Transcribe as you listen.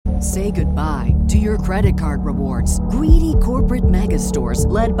Say goodbye to your credit card rewards. Greedy corporate mega stores,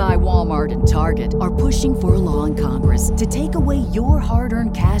 led by Walmart and Target, are pushing for a law in Congress to take away your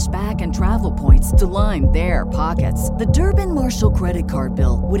hard-earned cash back and travel points to line their pockets. The Durbin-Marshall credit card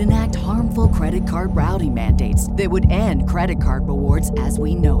bill would enact harmful credit card routing mandates that would end credit card rewards as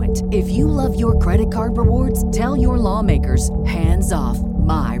we know it. If you love your credit card rewards, tell your lawmakers, hands off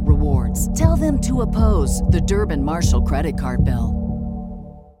my rewards. Tell them to oppose the Durbin-Marshall credit card bill.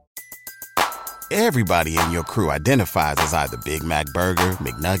 Everybody in your crew identifies as either Big Mac Burger,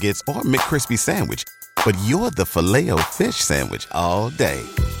 McNuggets, or McCrispy Sandwich. But you're the Filet-O-Fish Sandwich all day.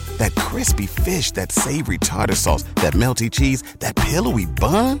 That crispy fish, that savory tartar sauce, that melty cheese, that pillowy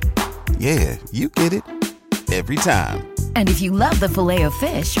bun. Yeah, you get it. Every time. And if you love the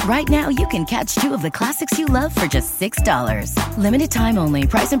Filet-O-Fish, right now you can catch two of the classics you love for just $6. Limited time only.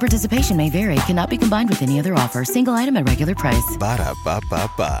 Price and participation may vary. Cannot be combined with any other offer. Single item at regular price.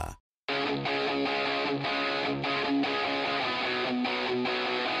 Ba-da-ba-ba-ba.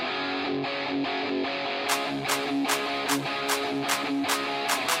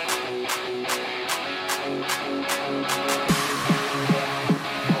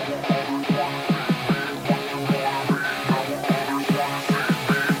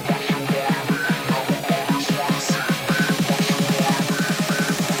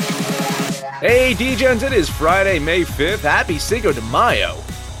 Hey, D-Gens, it is Friday, May 5th. Happy Cinco de Mayo.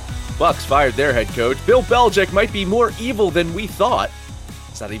 Bucks fired their head coach. Bill Belichick might be more evil than we thought.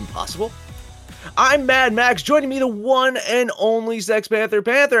 Is that even possible? I'm Mad Max. Joining me, the one and only Sex Panther.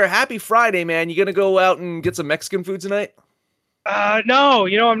 Panther, happy Friday, man. You gonna go out and get some Mexican food tonight? No,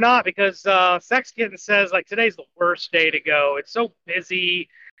 I'm not, because Sex Kitten says, today's the worst day to go. It's so busy.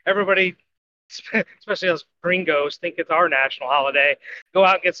 Everybody, especially us gringos, think it's our national holiday. Go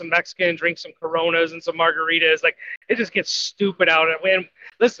out and get some Mexican, drink some Coronas and some margaritas. It just gets stupid out. And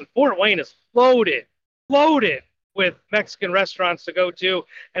listen, Fort Wayne is loaded with Mexican restaurants to go to,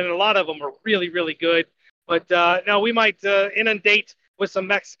 and a lot of them are really, really good. But no, we might inundate with some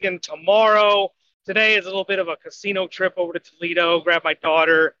Mexican tomorrow. Today is a little bit of a casino trip over to Toledo, grab my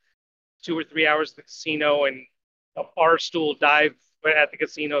daughter, 2 or 3 hours at the casino, and a bar stool dive at the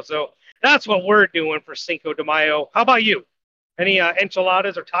casino. So that's what we're doing for Cinco de Mayo. How about you? Any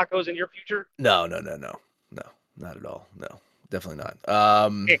enchiladas or tacos in your future? No, not at all. No, definitely not.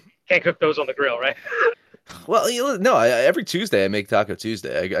 Can't cook those on the grill, right? Well, no. Every Tuesday I make Taco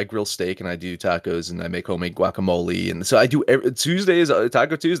Tuesday. I grill steak and I do tacos and I make homemade guacamole, and so I do Tuesday is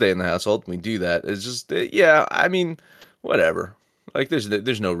Taco Tuesday in the household. We do that. It's just I mean, whatever.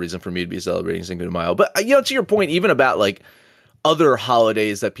 There's no reason for me to be celebrating Cinco de Mayo. But to your point, even about other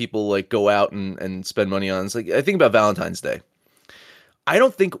holidays that people go out and spend money on. It's I think about Valentine's Day. I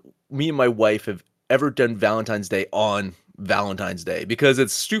don't think me and my wife have ever done Valentine's Day on Valentine's Day because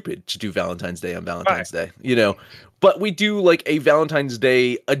it's stupid to do Valentine's Day on Valentine's Day, but we do a Valentine's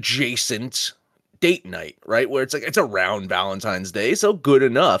Day adjacent date night, right? Where it's around Valentine's Day. So good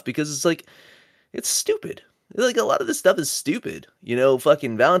enough because it's stupid. A lot of this stuff is stupid.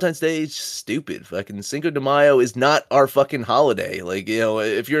 Fucking Valentine's Day is stupid. Fucking Cinco de Mayo is not our fucking holiday.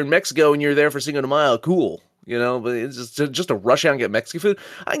 If you're in Mexico and you're there for Cinco de Mayo, cool. But it's just to rush out and get Mexican food.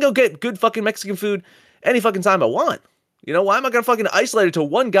 I can go get good fucking Mexican food any fucking time I want. Why am I going to fucking isolate it to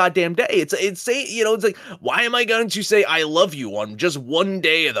one goddamn day? It's why am I going to say I love you on just one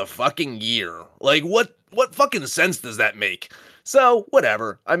day of the fucking year? What fucking sense does that make? So,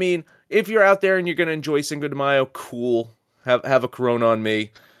 whatever. I mean, if you're out there and you're going to enjoy Cinco de Mayo, cool. Have a Corona on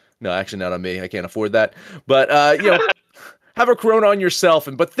me. No, actually not on me. I can't afford that. But, have a Corona on yourself,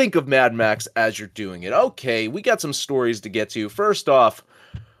 but think of Mad Max as you're doing it. Okay, we got some stories to get to. First off,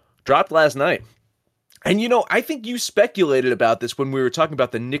 dropped last night. And, I think you speculated about this when we were talking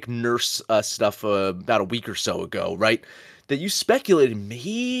about the Nick Nurse stuff about a week or so ago, right? That you speculated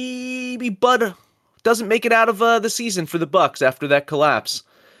maybe Bud doesn't make it out of the season for the Bucks after that collapse.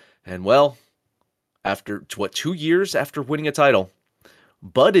 And, well, after, 2 years after winning a title,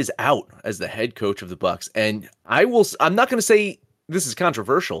 Bud is out as the head coach of the Bucks. And I'm not going to say this is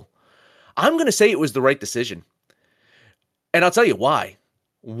controversial. I'm going to say it was the right decision. And I'll tell you why.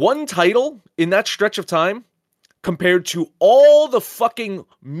 One title in that stretch of time compared to all the fucking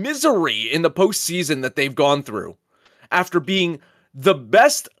misery in the postseason that they've gone through after being the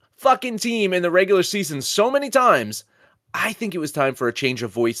best fucking team in the regular season so many times. I think it was time for a change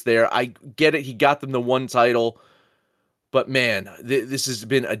of voice there. I get it. He got them the one title. But man, this has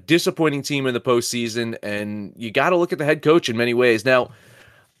been a disappointing team in the postseason, and you got to look at the head coach in many ways. Now,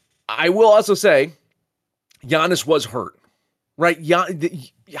 I will also say, Giannis was hurt, right?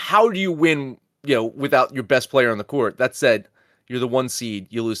 How do you win, without your best player on the court? That said, You're the 1 seed.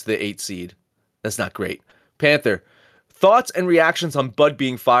 You lose to the 8 seed. That's not great. Panther, thoughts and reactions on Bud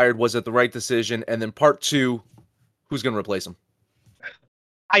being fired. Was it the right decision? And then part 2, who's going to replace him?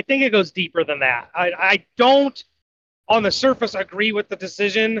 I think it goes deeper than that. I don't, on the surface, agree with the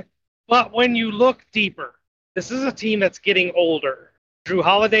decision, but when you look deeper, this is a team that's getting older. Drew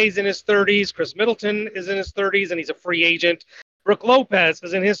Holiday's in his 30s. Chris Middleton is in his 30s, and he's a free agent. Brooke Lopez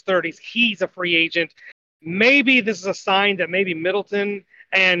is in his 30s. He's a free agent. Maybe this is a sign that maybe Middleton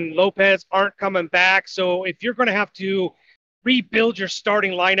and Lopez aren't coming back. So if you're going to have to rebuild your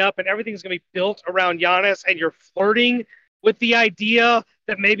starting lineup and everything's going to be built around Giannis, and you're flirting with the idea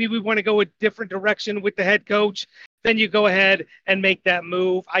that maybe we want to go a different direction with the head coach, then you go ahead and make that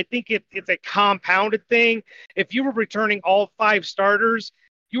move. I think it's a compounded thing. If you were returning all 5 starters,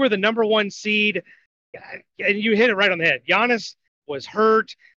 you were the number 1 seed, and you hit it right on the head. Giannis was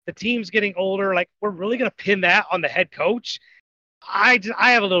hurt. The team's getting older. Like, we're really going to pin that on the head coach? I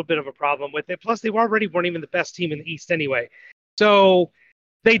have a little bit of a problem with it. Plus, they already weren't even the best team in the East anyway. So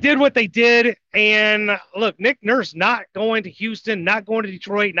they did what they did. And look, Nick Nurse not going to Houston, not going to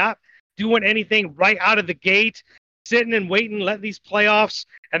Detroit, not doing anything right out of the gate, sitting and waiting, letting these playoffs.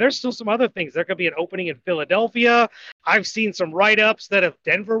 And there's still some other things. There could be an opening in Philadelphia. I've seen some write-ups that if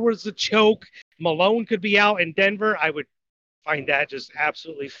Denver was a choke, Malone could be out in Denver. I would find that just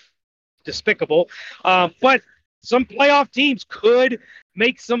absolutely despicable. But some playoff teams could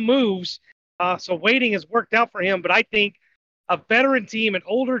make some moves. So waiting has worked out for him. But I think a veteran team, an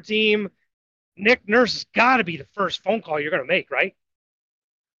older team, Nick Nurse has got to be the first phone call you're going to make, right?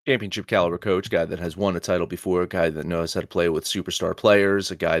 Championship caliber coach, guy that has won a title before, a guy that knows how to play with superstar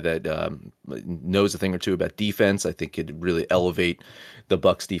players, a guy that knows a thing or two about defense. I think could really elevate the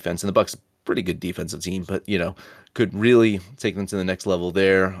Bucks defense, and the Bucks pretty good defensive team, but could really take them to the next level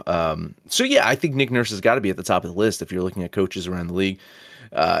there. So yeah, I think Nick Nurse has got to be at the top of the list if you're looking at coaches around the league.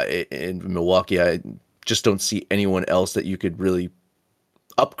 In Milwaukee, I just don't see anyone else that you could really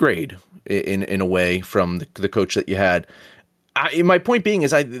upgrade in a way from the coach that you had. My point being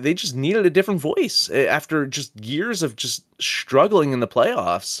is they just needed a different voice after just years of just struggling in the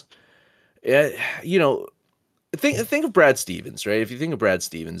playoffs. Think of Brad Stevens, right? If you think of Brad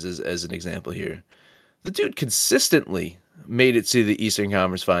Stevens as an example here, the dude consistently made it to the Eastern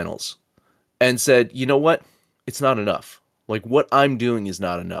Conference Finals and said, you know what? It's not enough. Like, what I'm doing is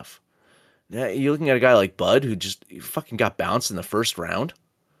not enough. Now, you're looking at a guy like Bud who just fucking got bounced in the first round.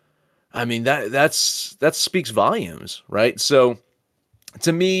 I mean, that speaks volumes, right? So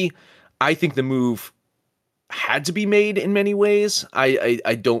to me, I think the move had to be made in many ways.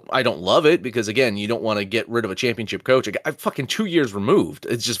 I don't love it because, again, you don't want to get rid of a championship coach. I'm fucking 2 years removed.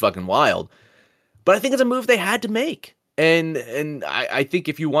 It's just fucking wild. But I think it's a move they had to make. And I think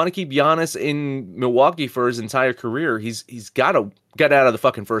if you want to keep Giannis in Milwaukee for his entire career, he's got to get out of the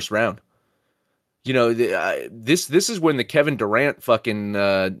fucking first round. This is when the Kevin Durant fucking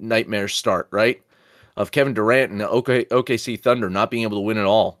nightmares start, right? Of Kevin Durant and the OKC Thunder not being able to win at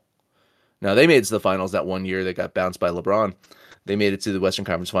all. Now, they made it to the finals that one year. They got bounced by LeBron. They made it to the Western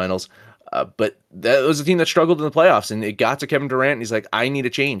Conference Finals. But that was a team that struggled in the playoffs, and it got to Kevin Durant, and he's like, I need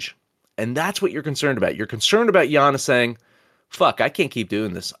a change. And that's what you're concerned about. You're concerned about Giannis saying, fuck, I can't keep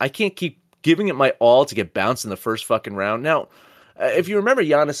doing this. I can't keep giving it my all to get bounced in the first fucking round. Now, if you remember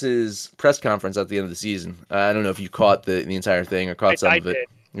Giannis's press conference at the end of the season, I don't know if you caught the entire thing or caught some of it. Did.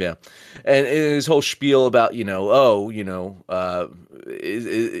 Yeah. And his whole spiel about, if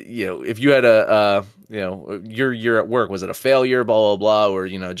you had your year at work, was it a failure, blah, blah, blah, or,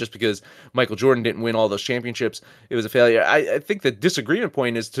 just because Michael Jordan didn't win all those championships, it was a failure. I think the disagreement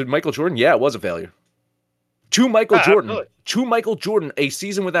point is to Michael Jordan, yeah, it was a failure. To Michael Jordan, a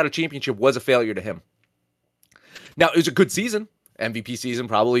season without a championship was a failure to him. Now, it was a good season. MVP season,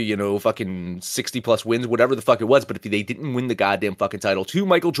 probably, fucking 60 plus wins, whatever the fuck it was. But if they didn't win the goddamn fucking title to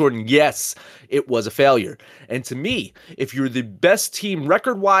Michael Jordan, yes, it was a failure. And to me, if you're the best team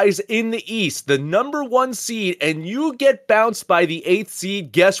record-wise in the East, the number 1 seed, and you get bounced by the 8th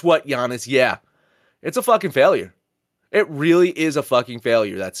seed, guess what, Giannis? Yeah, it's a fucking failure. It really is a fucking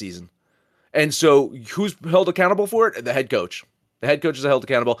failure that season. And so who's held accountable for it? The head coach. The head coaches are held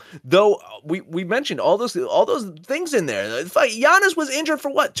accountable. Though we mentioned all those things in there. Giannis was injured for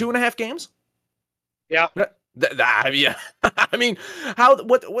what, 2.5 games? Yeah. Yeah. I mean,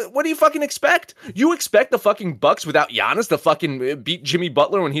 what do you fucking expect? You expect the fucking Bucks without Giannis to fucking beat Jimmy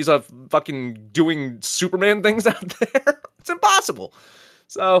Butler when he's fucking doing Superman things out there? It's impossible.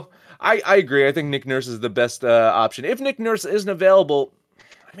 So I agree. I think Nick Nurse is the best option. If Nick Nurse isn't available,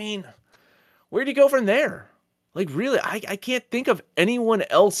 I mean, where do you go from there? Like, really, I can't think of anyone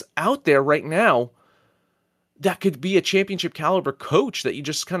else out there right now that could be a championship caliber coach that you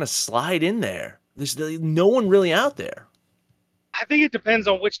just kind of slide in there. There's no one really out there. I think it depends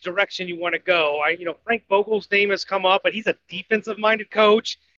on which direction you want to go. Frank Vogel's name has come up, but he's a defensive-minded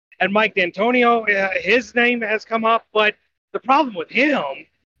coach. And Mike D'Antonio, his name has come up. But the problem with him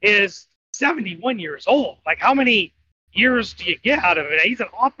is 71 years old. Like, how many years do you get out of it? He's an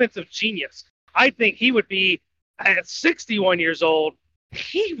offensive genius. I think he would be, at 61 years old,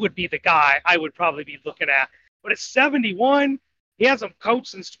 he would be the guy I would probably be looking at. But at 71, he hasn't coached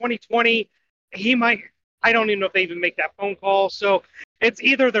since 2020. He might, I don't even know if they even make that phone call. So it's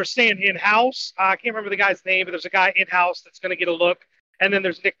either they're staying in-house. I can't remember the guy's name, but there's a guy in-house that's going to get a look. And then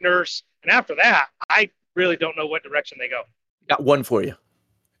there's Nick Nurse. And after that, I really don't know what direction they go. Got one for you.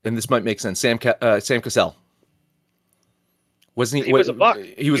 And this might make sense. Sam Cassell. Wasn't he? He was a Buck.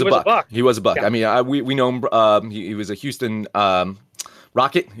 He was a Buck. He was a Buck. Yeah. I mean, we know him. He was a Houston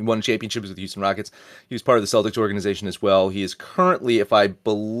Rocket. He won championships with the Houston Rockets. He was part of the Celtics organization as well. He is currently, if I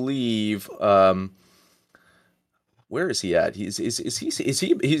believe, where is he at? He's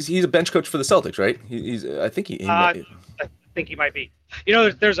a bench coach for the Celtics, right? I think I think he might be.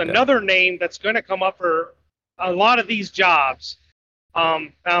 There's another name that's going to come up for a lot of these jobs.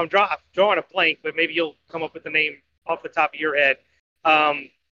 I'm drawing a blank, but maybe you'll come up with the name off the top of your head.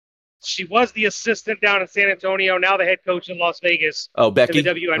 She was the assistant down in San Antonio, now the head coach in Las Vegas. Oh, Becky, in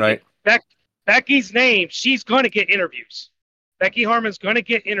the WNBA. right? Becky's name, she's going to get interviews. Becky Harmon's going to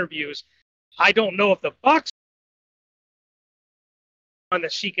get interviews. I don't know if the Bucks on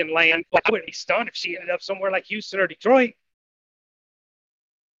that she can land, but I would be stunned if she ended up somewhere like Houston or Detroit.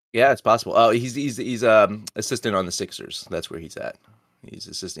 Yeah, it's possible. Oh, he's assistant on the Sixers. That's where he's at. He's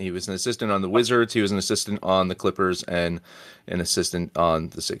assistant. He was an assistant on the Wizards. He was an assistant on the Clippers, and an assistant on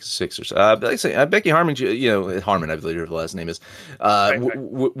the Sixers. Like I say, Becky Harmon, Harmon, I believe her last name is,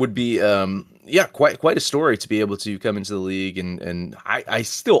 would be, quite a story to be able to come into the league. And I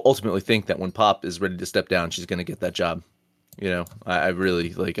still ultimately think that when Pop is ready to step down, she's going to get that job. I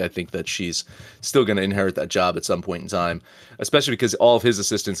really I think that she's still going to inherit that job at some point in time, especially because all of his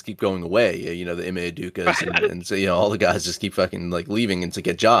assistants keep going away. The Ime Udokas and so, all the guys just keep fucking leaving and to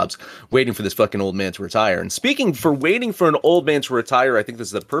get jobs, waiting for this fucking old man to retire. And speaking for waiting for an old man to retire, I think this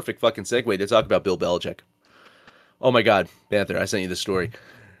is the perfect fucking segue to talk about Bill Belichick. Oh my God, Panther, I sent you this story.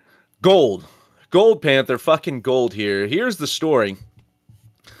 Gold, Panther, fucking gold here. Here's the story.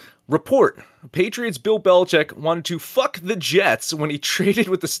 Report. Patriots Bill Belichick wanted to fuck the Jets when he traded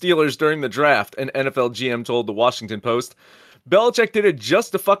with the Steelers during the draft, an NFL GM told the Washington Post. Belichick did it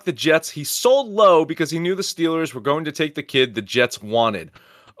just to fuck the Jets. He sold low because he knew the Steelers were going to take the kid the Jets wanted.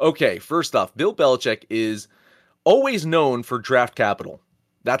 Okay, first off, Bill Belichick is always known for draft capital.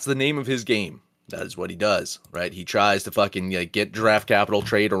 That's the name of his game. That is what he does, right? He tries to fucking get draft capital,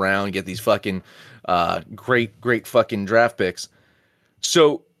 trade around, get these fucking great fucking draft picks.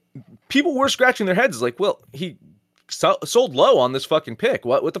 So people were scratching their heads like, well, he sold low on this fucking pick.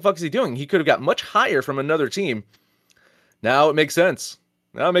 What the fuck is he doing? He could have got much higher from another team. Now it makes sense.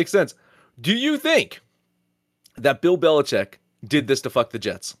 Do you think that Bill Belichick did this to fuck the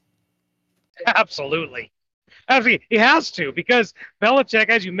Jets? Absolutely. He has to, because Belichick,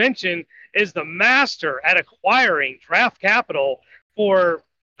 as you mentioned, is the master at acquiring draft capital for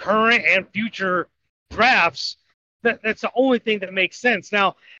current and future drafts. That's the only thing that makes sense.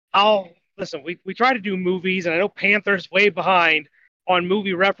 Now, listen, we try to do movies, and I know Panther's way behind on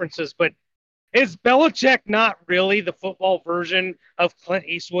movie references, but is Belichick not really the football version of Clint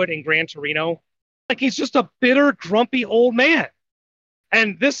Eastwood in Gran Torino? He's just a bitter, grumpy old man.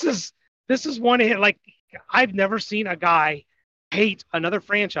 And this is one hit. I've never seen a guy hate another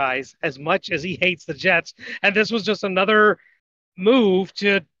franchise as much as he hates the Jets. And this was just another move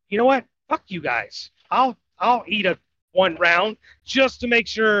to, you know what? Fuck you guys. I'll eat one round just to make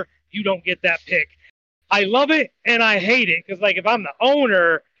sure you don't get that pick. I love it and I hate it because, if I'm the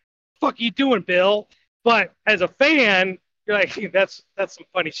owner, fuck you doing, Bill? But as a fan, you're like, that's some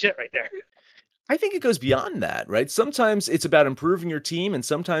funny shit right there. I think it goes beyond that, right? Sometimes it's about improving your team, and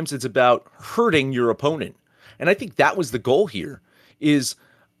sometimes it's about hurting your opponent. And I think that was the goal here. Is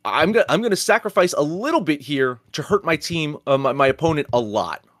I'm gonna sacrifice a little bit here to hurt my team, my opponent a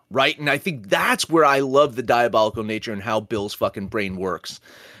lot. Right. And I think that's where I love the diabolical nature and how Bill's fucking brain works.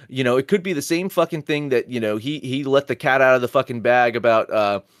 It could be the same fucking thing that, he let the cat out of the fucking bag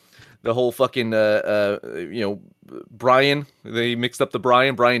about the whole fucking Brian. They mixed up the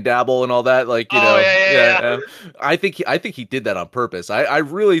Brian Dabble and all that. Like, Oh yeah. I think he did that on purpose. I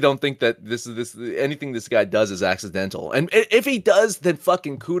really don't think that this anything this guy does is accidental. And if he does, then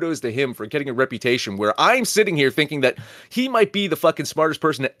fucking kudos to him for getting a reputation where I'm sitting here thinking that he might be the fucking smartest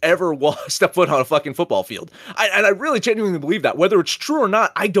person to ever step foot on a fucking football field. And I really genuinely believe that. Whether it's true or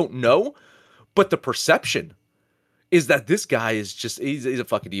not, I don't know. But the perception is that this guy is he's a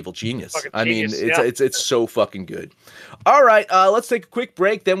fucking evil genius. It's so fucking good. All right, let's take a quick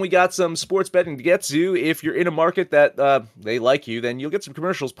break. Then we got some sports betting to get to. If you're in a market that they like you, then you'll get some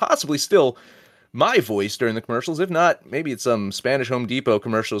commercials, possibly still my voice during the commercials. If not, maybe it's some Spanish Home Depot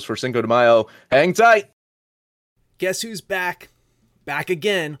commercials for Cinco de Mayo. Hang tight. Guess who's back? Back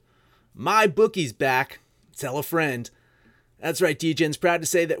again. My bookie's back. Tell a friend. That's right, DJ's proud to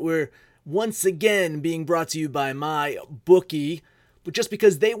say that we're once again being brought to you by my bookie. But just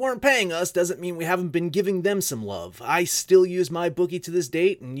because they weren't paying us doesn't mean we haven't been giving them some love. I still use my bookie to this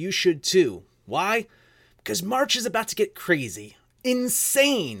date, and you should too. Why? Because March is about to get crazy.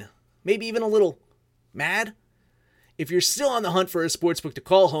 Insane. Maybe even a little mad. If you're still on the hunt for a sportsbook to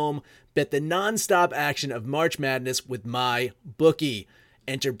call home, bet the non-stop action of March Madness with my bookie.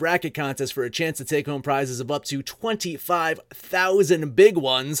 Enter bracket contests for a chance to take home prizes of up to 25,000 big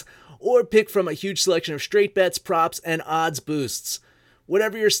ones, or pick from a huge selection of straight bets, props, and odds boosts.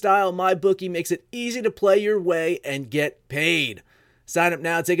 Whatever your style, MyBookie makes it easy to play your way and get paid. Sign up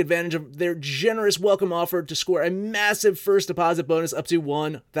now, take advantage of their generous welcome offer to score a massive first deposit bonus up to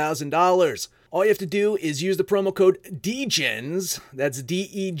 $1,000. All you have to do is use the promo code DEGENS, that's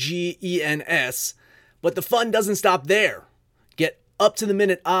DEGENS, but the fun doesn't stop there. Get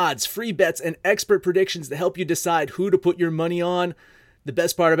up-to-the-minute odds, free bets, and expert predictions to help you decide who to put your money on. The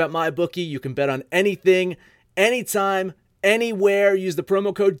best part about MyBookie, you can bet on anything, anytime, anywhere. Use the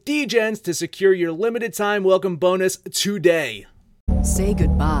promo code DEGENS to secure your limited time welcome bonus today. Say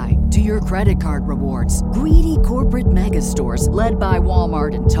goodbye to your credit card rewards. Greedy corporate mega stores, led by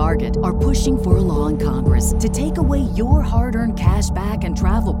Walmart and Target, are pushing for a law in Congress to take away your hard-earned cash back and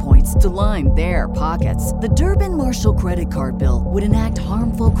travel points to line their pockets. The Durbin-Marshall credit card bill would enact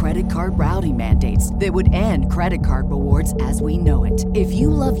harmful credit card routing mandates that would end credit card rewards as we know it. If you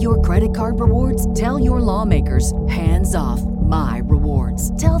love your credit card rewards, tell your lawmakers, hands off my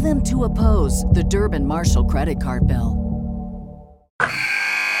rewards. Tell them to oppose the Durbin-Marshall credit card bill.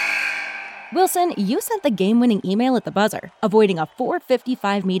 Wilson, you sent the game-winning email at the buzzer, avoiding a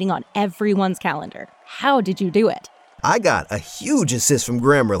 4:55 meeting on everyone's calendar. How did you do it? I got a huge assist from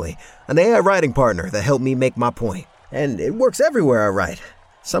Grammarly, an AI writing partner that helped me make my point. And it works everywhere I write.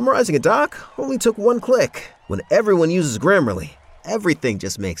 Summarizing a doc only took one click. When everyone uses Grammarly, everything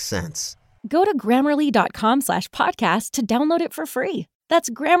just makes sense. Go to Grammarly.com/podcast to download it for free.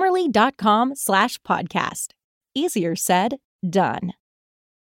 That's Grammarly.com/podcast. Easier said, done.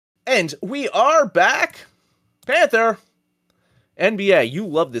 And we are back. Panther. NBA, you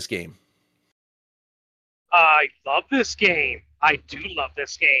love this game. I love this game. I do love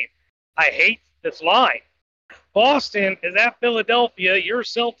this game. I hate this line. Boston is at Philadelphia. Your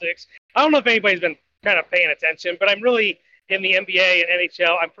Celtics. I don't know if anybody's been kind of paying attention, but I'm really in the NBA and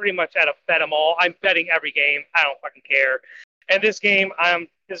NHL. I'm pretty much at a bet 'em all. I'm betting every game. I don't fucking care. And this game, I'm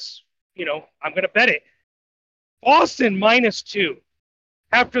going to bet it. Boston -2.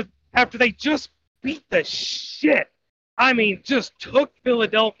 After they just beat the shit. I mean, just took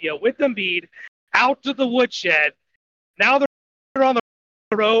Philadelphia with Embiid out to the woodshed. Now they're on the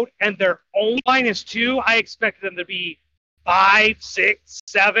road and they're only -2. I expected them to be 5, 6,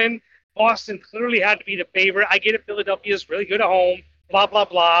 7. Boston clearly had to be the favorite. I get it. Philadelphia's really good at home. Blah, blah,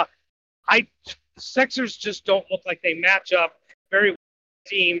 blah. The Sixers just don't look like they match up very well.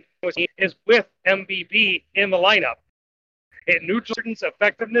 Team is with MVP in the lineup. It neutralizes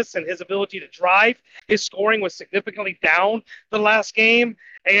effectiveness and his ability to drive. His scoring was significantly down the last game,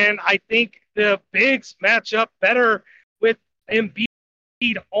 and I think the bigs match up better with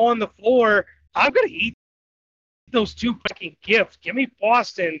Embiid on the floor. I'm going to eat those two fucking gifts. Give me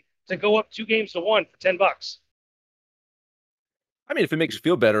Boston to go up 2-1 for $10. I mean, if it makes you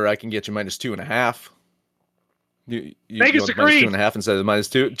feel better, I can get you -2.5. Vegas agreed. -2.5 instead of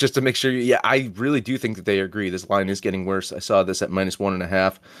 -2, just to make sure. Yeah, I really do think that they agree. This line is getting worse. I saw this at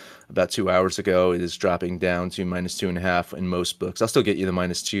 -1.5 about 2 hours ago. It is dropping down to -2.5 in most books. I'll still get you the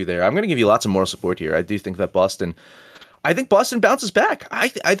 -2 there. I'm going to give you lots of moral support here. I do think that Boston bounces back. I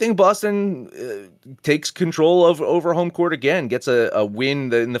think Boston takes control over home court again, gets a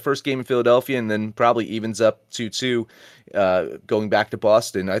win in the first game in Philadelphia, and then probably evens up 2-2 going back to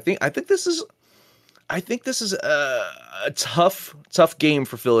Boston. I think this is. I think this is a tough game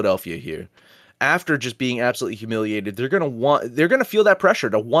for Philadelphia here. After just being absolutely humiliated, they're gonna feel that pressure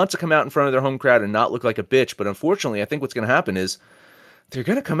to want to come out in front of their home crowd and not look like a bitch. But unfortunately, I think what's gonna happen is they're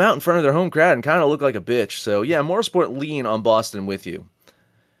gonna come out in front of their home crowd and kind of look like a bitch. So yeah, more sport lean on Boston with you.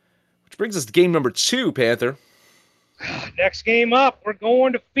 Which brings us to game number 2, Panther. Next game up, we're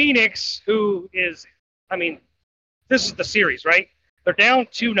going to Phoenix, who is, I mean, this is the series, right? They're down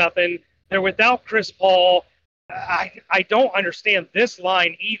 2-0. They're without Chris Paul. I don't understand this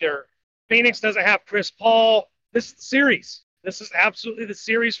line either. Phoenix doesn't have Chris Paul. This is the series. This is absolutely the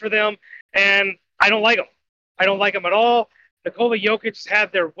series for them, and I don't like them. I don't like them at all. Nikola Jokic's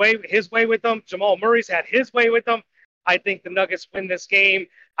had his way with them. Jamal Murray's had his way with them. I think the Nuggets win this game.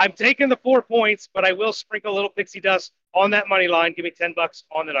 I'm taking the 4 points, but I will sprinkle a little pixie dust on that money line. Give me $10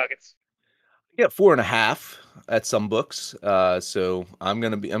 on the Nuggets. Yeah, 4.5 at some books. So I'm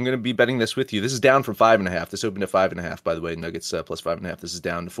gonna be betting this with you. This is down from 5.5. This opened at 5.5, by the way. Nuggets plus 5.5. This is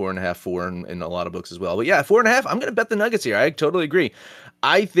down to 4.5, 4 in a lot of books as well. But yeah, 4.5. I'm gonna bet the Nuggets here. I totally agree.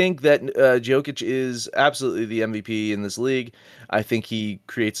 I think that Jokic is absolutely the MVP in this league. I think he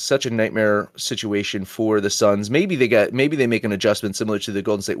creates such a nightmare situation for the Suns. Maybe they make an adjustment similar to the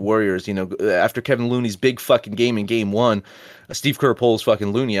Golden State Warriors. You know, after Kevin Looney's big fucking game in Game 1, Steve Kerr pulls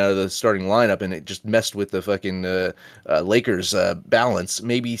fucking Looney out of the starting lineup, and it just messed with the fucking Lakers balance.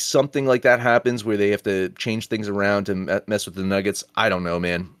 Maybe something like that happens where they have to change things around to mess with the Nuggets. I don't know,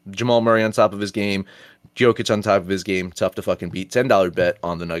 man. Jamal Murray on top of his game, Jokic on top of his game, tough to fucking beat. $10 bet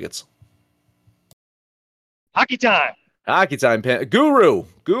on the Nuggets. Hockey time. Hockey time, Guru.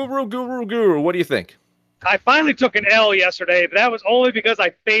 What do you think? I finally took an L yesterday, but that was only because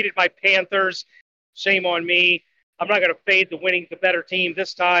I faded my Panthers. Shame on me. I'm not going to fade the better team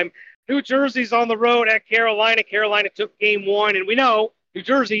this time. New Jersey's on the road at Carolina. Carolina took game 1, and we know New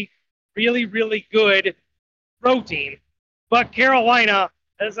Jersey, really, really good road team. But Carolina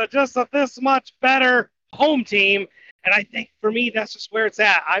is just this much better home team, and I think for me, that's just where it's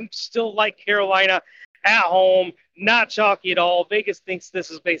at. I'm still like Carolina at home, not chalky at all. Vegas thinks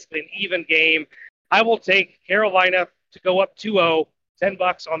this is basically an even game. I will take Carolina to go up 2-0,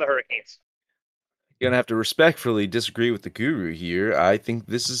 $10 on the Hurricanes. You're going to have to respectfully disagree with the Guru here. I think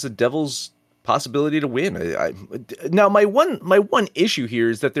this is the Devils' possibility to win. Now, my one issue here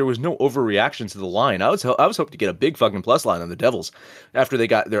is that there was no overreaction to the line. I was hoping to get a big fucking plus line on the Devils after they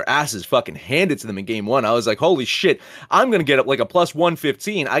got their asses fucking handed to them in Game 1. I was like, holy shit, I'm going to get up like a plus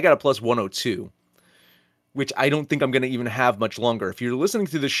 115. I got a plus 102. Which I don't think I'm going to even have much longer. If you're listening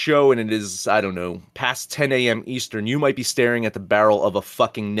to the show and it is, I don't know, past 10 a.m. Eastern, you might be staring at the barrel of a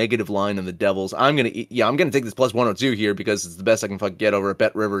fucking negative line on the Devils. I'm going to take this plus 102 here because it's the best I can fucking get over at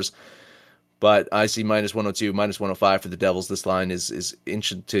Bet Rivers. But I see minus 102, minus 105 for the Devils. This line is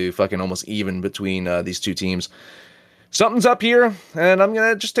inched to fucking almost even between these two teams. Something's up here, and I'm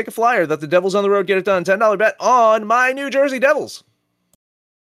going to just take a flyer that the Devils on the road get it done. $10 bet on my New Jersey Devils.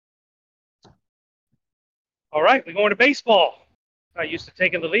 All right, we're going to baseball. I used to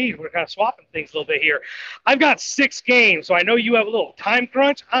take in the lead. We're kind of swapping things a little bit here. I've got 6 games, so I know you have a little time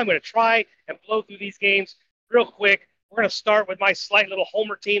crunch. I'm going to try and blow through these games real quick. We're going to start with my slight little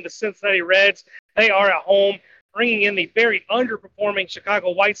homer team, the Cincinnati Reds. They are at home, bringing in the very underperforming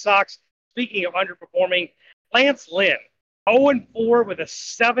Chicago White Sox. Speaking of underperforming, Lance Lynn, 0-4 with a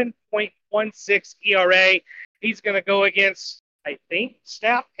 7.16 ERA. He's going to go against, I think,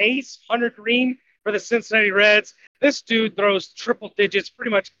 staff ace, Hunter Green, for the Cincinnati Reds. This dude throws triple digits pretty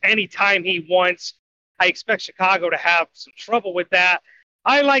much any time he wants. I expect Chicago to have some trouble with that.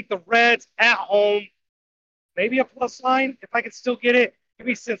 I like the Reds at home. Maybe a plus line if I can still get it. Give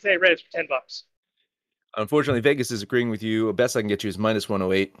me Cincinnati Reds for $10. Unfortunately, Vegas is agreeing with you. The best I can get you is minus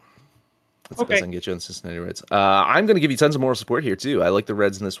 108. That's the best I can get you on Cincinnati Reds. I'm going to give you tons of moral support here, too. I like the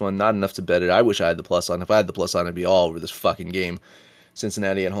Reds in this one. Not enough to bet it. I wish I had the plus line. If I had the plus line, I'd be all over this fucking game.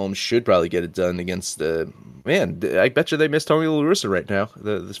 Cincinnati at home should probably get it done against the man. I bet you they miss Tony La Russa right now.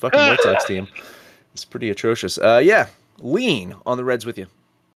 This fucking White Sox team is pretty atrocious. Yeah, lean on the Reds with you.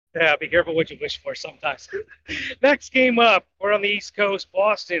 Yeah, be careful what you wish for sometimes. Next game up, we're on the East Coast.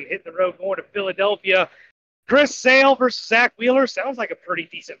 Boston hit the road going to Philadelphia. Chris Sale versus Zach Wheeler sounds like a pretty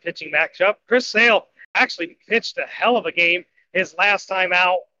decent pitching matchup. Chris Sale actually pitched a hell of a game his last time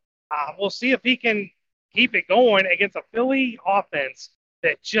out. We'll see if he can keep it going against a Philly offense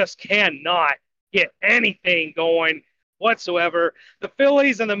that just cannot get anything going whatsoever. The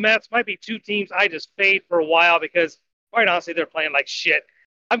Phillies and the Mets might be two teams I just fade for a while because, quite honestly, they're playing like shit.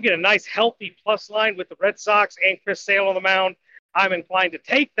 I'm getting a nice, healthy plus line with the Red Sox and Chris Sale on the mound. I'm inclined to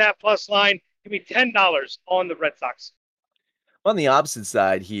take that plus line. Give me $10 on the Red Sox. On the opposite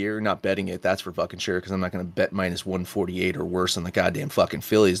side here, not betting it, that's for fucking sure, because I'm not going to bet minus 148 or worse on the goddamn fucking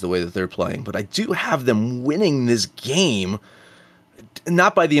Phillies the way that they're playing. But I do have them winning this game,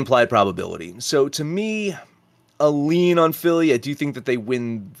 not by the implied probability. So to me, a lean on Philly. I do think that they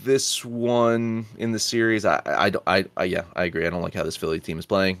win this one in the series. Yeah, I agree. I don't like how this Philly team is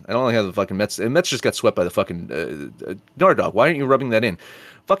playing. I don't like how the fucking Mets. And Mets just got swept by the fucking Nardog. Why aren't you rubbing that in?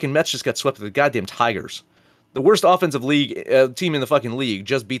 Fucking Mets just got swept by the goddamn Tigers. The worst offensive league team in the fucking league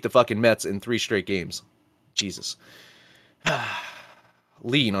just beat the fucking Mets in 3 straight games. Jesus.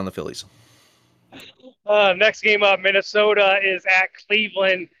 Lean on the Phillies. Next game up, Minnesota is at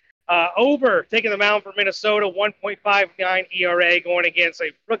Cleveland. Over taking the mound for Minnesota, 1.59 ERA going against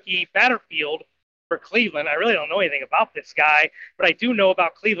a rookie Batterfield for Cleveland. I really don't know anything about this guy, but I do know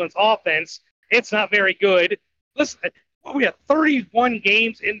about Cleveland's offense. It's not very good. Listen, we have 31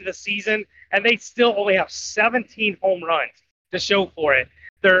 games into the season, and they still only have 17 home runs to show for it.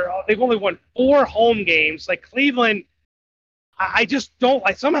 They've only won 4 home games. Like Cleveland, I just don't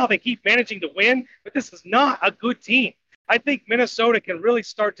like. Somehow they keep managing to win, but this is not a good team. I think Minnesota can really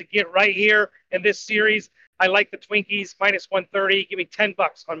start to get right here in this series. I like the Twinkies, minus 130. Give me $10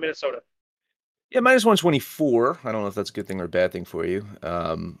 on Minnesota. Yeah, minus 124. I don't know if that's a good thing or a bad thing for you.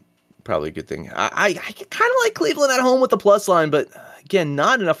 Probably a good thing. I kind of like Cleveland at home with the plus line, but again,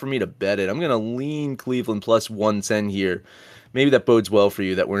 not enough for me to bet it. I'm going to lean Cleveland plus 110 here. Maybe that bodes well for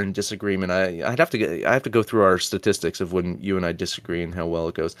you that we're in disagreement. I have to go through our statistics of when you and I disagree and how well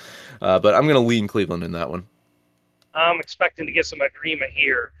it goes. But I'm going to lean Cleveland in that one. I'm expecting to get some agreement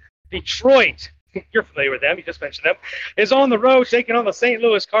here. Detroit, you're familiar with them, you just mentioned them, is on the road taking on the St.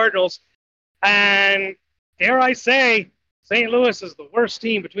 Louis Cardinals. And dare I say, St. Louis is the worst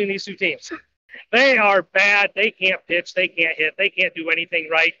team between these two teams. They are bad. They can't pitch. They can't hit. They can't do anything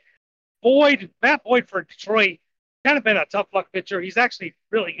right. Matt Boyd for Detroit, kind of been a tough luck pitcher. He's actually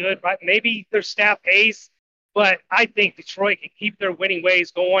really good, right? Maybe their staff ace, but I think Detroit can keep their winning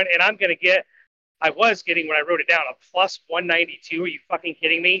ways going. And I was getting, when I wrote it down, a plus 192. Are you fucking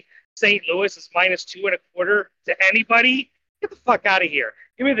kidding me? St. Louis is minus 2.25 to anybody? Get the fuck out of here.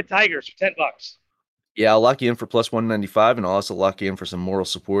 Give me the Tigers for $10. Yeah, I'll lock you in for plus 195, and I'll also lock you in for some moral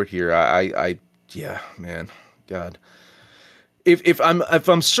support here. Yeah, man, God. If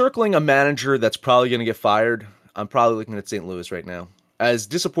I'm circling a manager that's probably going to get fired, I'm probably looking at St. Louis right now. As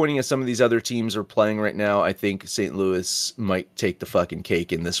disappointing as some of these other teams are playing right now, I think St. Louis might take the fucking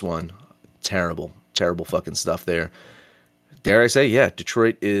cake in this one. Terrible terrible fucking stuff there. Dare I say, yeah,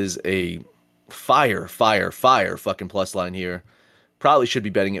 Detroit is a fire fucking plus line here. Probably should be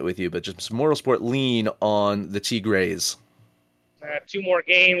betting it with you, but just some moral sport lean on the Tigres. 2 more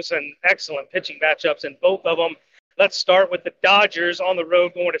games and excellent pitching matchups in both of them. Let's start with the Dodgers on the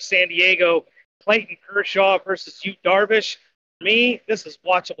road going to San Diego. Clayton Kershaw versus Yu Darvish. For me, this is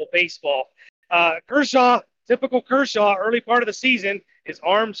watchable baseball. Kershaw, typical Kershaw, early part of the season. His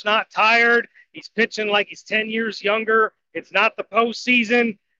arm's not tired. He's pitching like he's 10 years younger. It's not the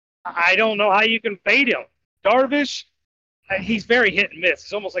postseason. I don't know how you can fade him. Darvish, he's very hit and miss.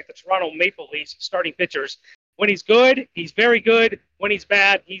 It's almost like the Toronto Maple Leafs starting pitchers. When he's good, he's very good. When he's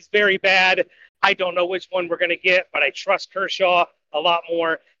bad, he's very bad. I don't know which one we're going to get, but I trust Kershaw a lot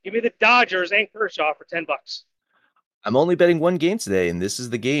more. Give me the Dodgers and Kershaw for $10. I'm only betting one game today, and this is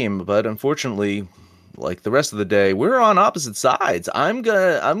the game. But unfortunately, like the rest of the day, we're on opposite sides. I'm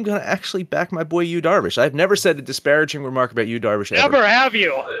gonna actually back my boy Yu Darvish. I've never said a disparaging remark about Yu Darvish ever. Never have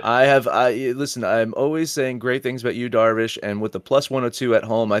you? Listen. I'm always saying great things about Yu Darvish, and with the plus 102 at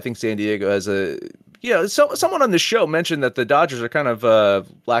home, I think San Diego has a. Yeah, so someone on this show mentioned that the Dodgers are kind of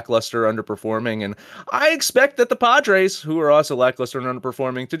lackluster, underperforming, and I expect that the Padres, who are also lackluster and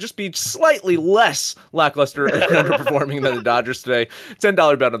underperforming, to just be slightly less lackluster and underperforming than the Dodgers today.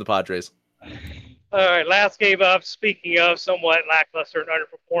 $10 bet on the Padres. All right, last game up. Speaking of somewhat lackluster and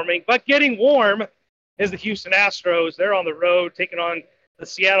underperforming, but getting warm, is the Houston Astros. They're on the road taking on the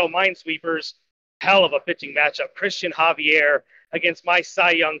Seattle Minesweepers. Hell of a pitching matchup. Christian Javier against my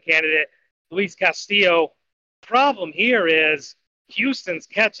Cy Young candidate, Luis Castillo. Problem here is Houston's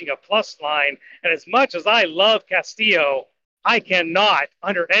catching a plus line, and as much as I love Castillo, I cannot,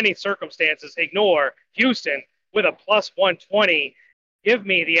 under any circumstances, ignore Houston with a plus 120. Give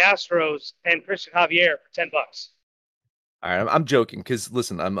me the Astros and Christian Javier for $10. All right, I'm joking because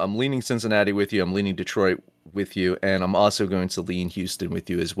listen, I'm leaning Cincinnati with you. I'm leaning Detroit with you, and I'm also going to lean Houston with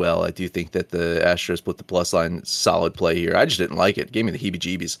you as well. I do think that the Astros put the plus line solid play here. I just didn't like it. It gave me the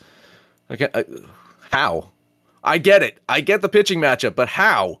heebie-jeebies. How? I get it. I get the pitching matchup, but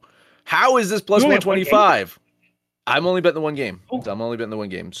how? How is this plus 125? I'm only betting the one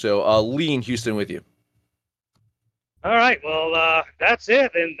game. So I'll lean Houston with you. All right. Well, that's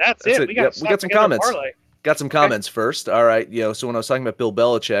it. And that's it. We got some comments. Parlay. Got some comments first. All right. So when I was talking about Bill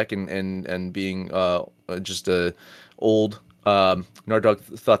Belichick and being just a old, Nardog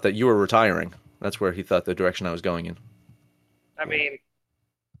thought that you were retiring. That's where he thought the direction I was going in. I mean,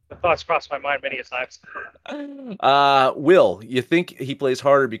 the thoughts crossed my mind many a times. Will, you think he plays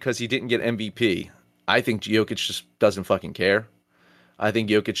harder because he didn't get MVP? I think Jokic just doesn't fucking care. I think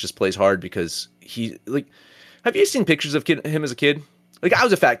Jokic just plays hard because have you seen pictures of him as a kid? Like, I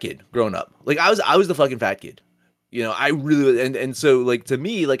was a fat kid growing up. Like, I was the fucking fat kid. I really, and so, like, to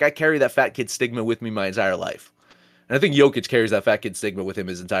me, like, I carry that fat kid stigma with me my entire life. And I think Jokic carries that fat kid stigma with him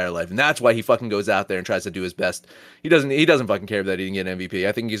his entire life. And that's why he fucking goes out there and tries to do his best. He doesn't fucking care that he didn't get an MVP.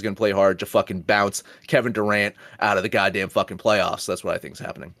 I think he's going to play hard to fucking bounce Kevin Durant out of the goddamn fucking playoffs. That's what I think is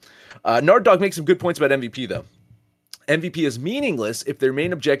happening. Nard Dog makes some good points about MVP, though. MVP is meaningless if their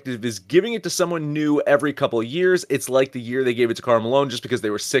main objective is giving it to someone new every couple of years. It's like the year they gave it to Karl Malone just because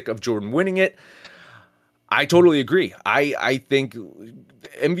they were sick of Jordan winning it. I totally agree. I think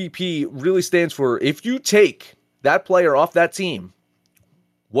MVP really stands for, if you take that player off that team,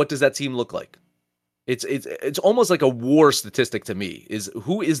 what does that team look like? It's almost like a war statistic to me, is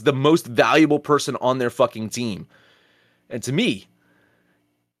who is the most valuable person on their fucking team. And to me,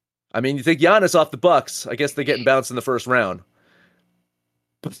 I mean, you take Giannis off the Bucks, I guess they're getting bounced in the first round.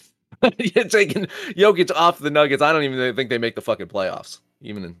 But you're taking Jokic off the Nuggets, I don't even think they make the fucking playoffs,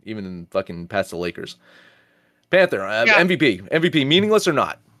 even in fucking past the Lakers. Panther, MVP, meaningless or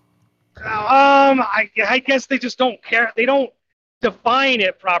not? I guess they just don't care. They don't define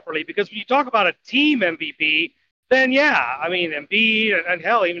it properly, because when you talk about a team MVP, then yeah, I mean, Embiid and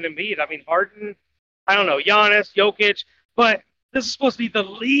hell, even Embiid. I mean, Harden, I don't know, Giannis, Jokic, but this is supposed to be the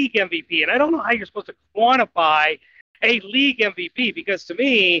league MVP, and I don't know how you're supposed to quantify a league MVP, because to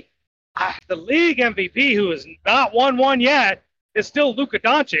me, the league MVP who has not won one yet is still Luka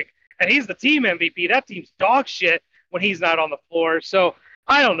Doncic, and he's the team MVP. That team's dog shit when he's not on the floor. So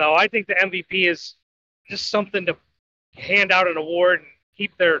I don't know. I think the MVP is just something to hand out an award and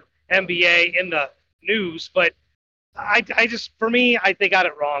keep their NBA in the news. But I think they got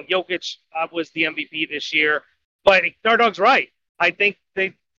it wrong. Jokic was the MVP this year. But Dardog's right. I think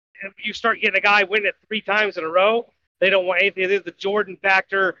if you start getting a guy winning it 3 times in a row, they don't want anything. There's the Jordan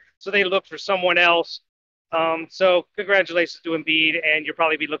factor, so they look for someone else. So congratulations to Embiid, and you'll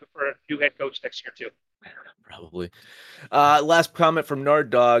probably be looking for a new head coach next year too. Probably. Last comment from Nard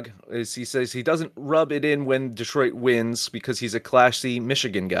Dog is he says he doesn't rub it in when Detroit wins because he's a classy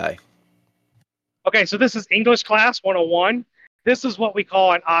Michigan guy. Okay, so this is English class 101. This is what we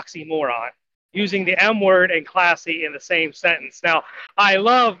call an oxymoron, using the M word and classy in the same sentence. Now, I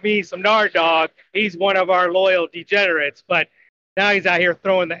love me some Nard Dog. He's one of our loyal degenerates, but now he's out here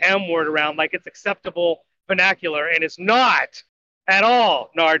throwing the M word around like it's acceptable vernacular, and it's not at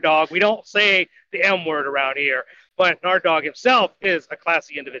all, Nard Dog. We don't say the M word around here, but Nard Dog himself is a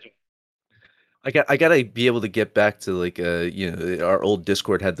classy individual. I gotta be able to get back to like our old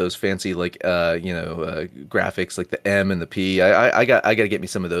Discord had those fancy graphics like the M and the P. I gotta get me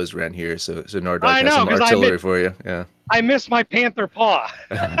some of those around here. So Nard Dog has some artillery for you. Yeah. I miss my Panther paw.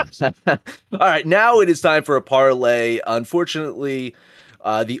 All right, now it is time for a parlay. Unfortunately,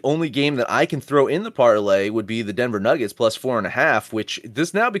 the only game that I can throw in the parlay would be the Denver Nuggets plus 4.5, which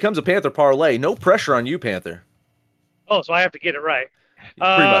this now becomes a Panther parlay. No pressure on you, Panther. Oh, so I have to get it right.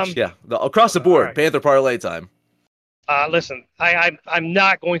 Pretty much, yeah. Across the board, right. Panther parlay time. Listen, I'm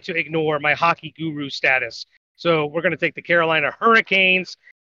not going to ignore my hockey guru status. So we're going to take the Carolina Hurricanes.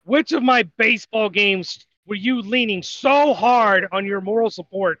 Which of my baseball games were you leaning so hard on your moral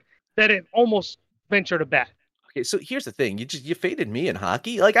support that it almost ventured a bet? Okay, so here's the thing. You faded me in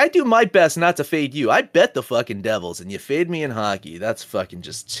hockey? Like, I do my best not to fade you. I bet the fucking Devils, and you fade me in hockey. That's fucking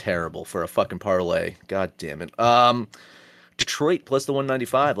just terrible for a fucking parlay. God damn it. Detroit plus the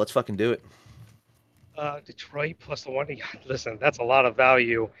 195. Let's fucking do it. Detroit plus the 1. Listen, that's a lot of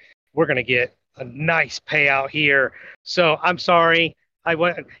value. We're going to get a nice payout here. So I'm sorry.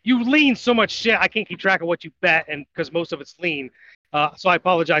 You lean so much shit. I can't keep track of what you bet, and because most of it's lean. So I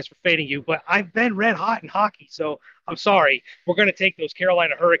apologize for fading you, but I've been red hot in hockey. So I'm sorry. We're going to take those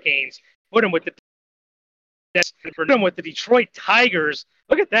Carolina Hurricanes, put them with the Detroit Tigers.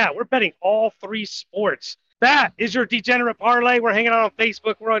 Look at that. We're betting all 3 sports. That is your degenerate parlay. We're hanging out on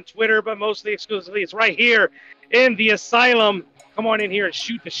Facebook. We're on Twitter, but mostly exclusively it's right here in the asylum. Come on in here and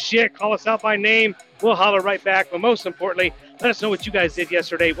shoot the shit. Call us out by name. We'll holler right back. But most importantly, let us know what you guys did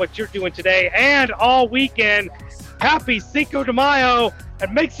yesterday, what you're doing today, and all weekend. Happy Cinco de Mayo,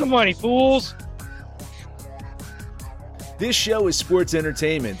 and make some money, fools. This show is sports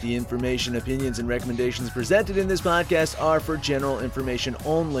entertainment. The information, opinions, and recommendations presented in this podcast are for general information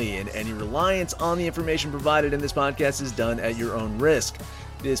only, and any reliance on the information provided in this podcast is done at your own risk.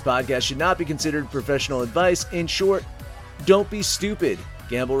 This podcast should not be considered professional advice. In short, don't be stupid.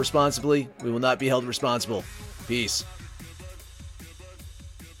 Gamble responsibly. We will not be held responsible. Peace.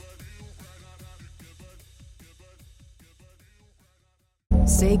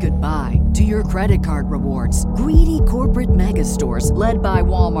 Say goodbye to your credit card rewards. Greedy corporate mega stores, led by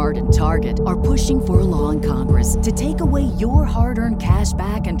Walmart and Target, are pushing for a law in Congress to take away your hard-earned cash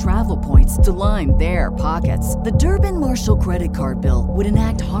back and travel points to line their pockets. The Durbin-Marshall credit card bill would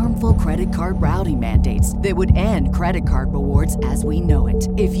enact harmful credit card routing mandates that would end credit card rewards as we know it.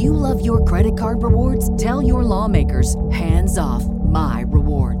 If you love your credit card rewards, tell your lawmakers, hands off my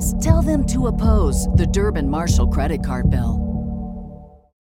rewards. Tell them to oppose the Durbin-Marshall credit card bill.